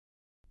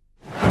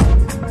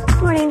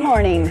Morning.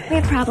 Morning. We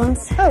have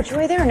problems. Oh,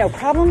 Joy, there are no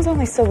problems,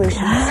 only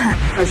solutions.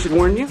 I should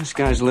warn you, this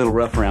guy's a little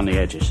rough around the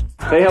edges.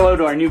 Say hello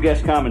to our new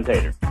guest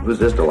commentator. Who's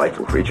this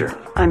delightful creature?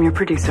 I'm your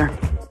producer.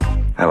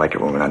 I like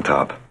your woman on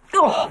top.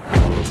 Oh.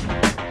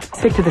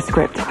 Stick to the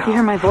script. You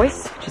hear my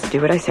voice? Just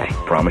do what I say.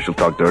 Promise you'll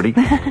talk dirty?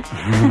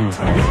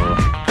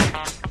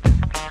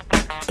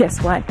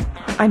 Guess what?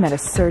 I met a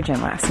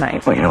surgeon last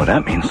night. Well, you know what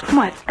that means.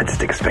 What? I'd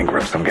stick his finger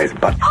up some guy's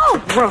butt.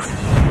 Oh, gross.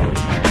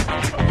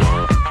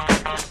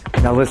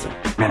 Now listen,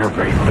 men are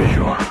very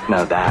visual.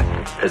 Now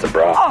that is a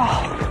bra.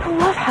 Oh, I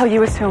love how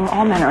you assume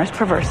all men are as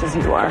perverse as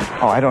you are.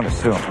 Oh, I don't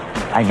assume.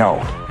 I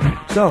know.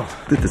 So,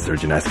 did the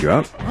surgeon ask you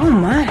out? Oh,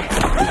 my.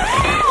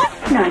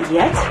 Not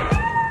yet.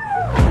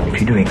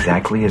 If you do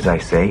exactly as I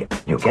say,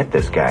 you'll get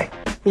this guy.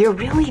 You're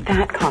really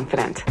that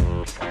confident?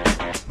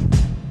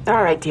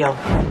 All right, deal.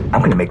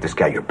 I'm gonna make this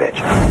guy your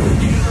bitch.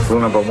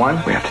 Rule number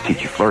one, we have to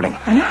teach you flirting.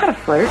 I know how to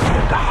flirt.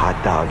 The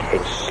hot dog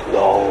hits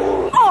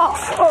slow.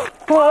 Oh,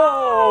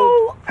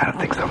 whoa. I don't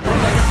think so.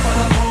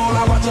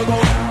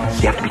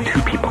 You have to be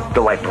two people.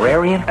 The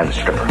librarian and the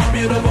stripper.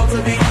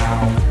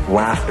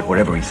 Laugh at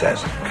whatever he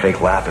says.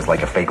 Fake laugh is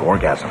like a fake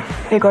orgasm.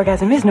 Fake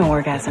orgasm is no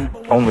orgasm.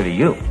 Only to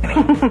you.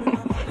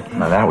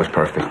 Now that was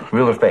perfect.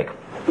 Real or fake?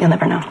 You'll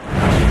never know.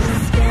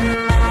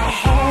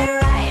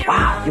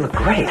 Wow, you look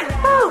great.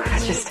 Oh, I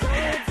was just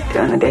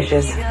doing the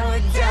dishes.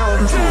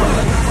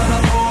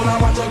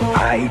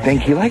 I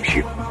think he likes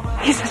you.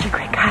 He's such a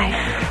great guy.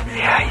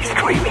 Yeah, he's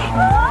dreamy.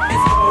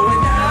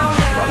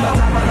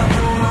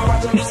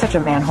 You're such a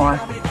man whore.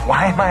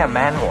 Why am I a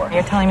man whore?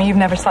 You're telling me you've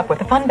never slept with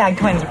the Fun Bag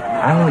Twins.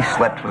 I only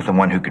slept with the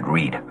one who could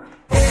read.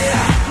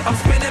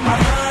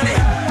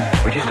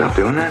 Would you stop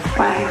doing that?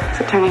 Why? Is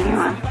it turning you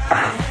on?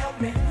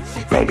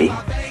 Maybe. I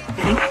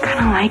think I kind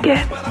of like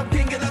it.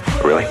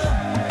 Really?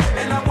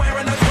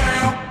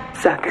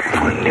 Sucker.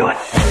 I knew it.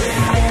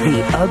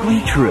 The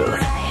ugly truth.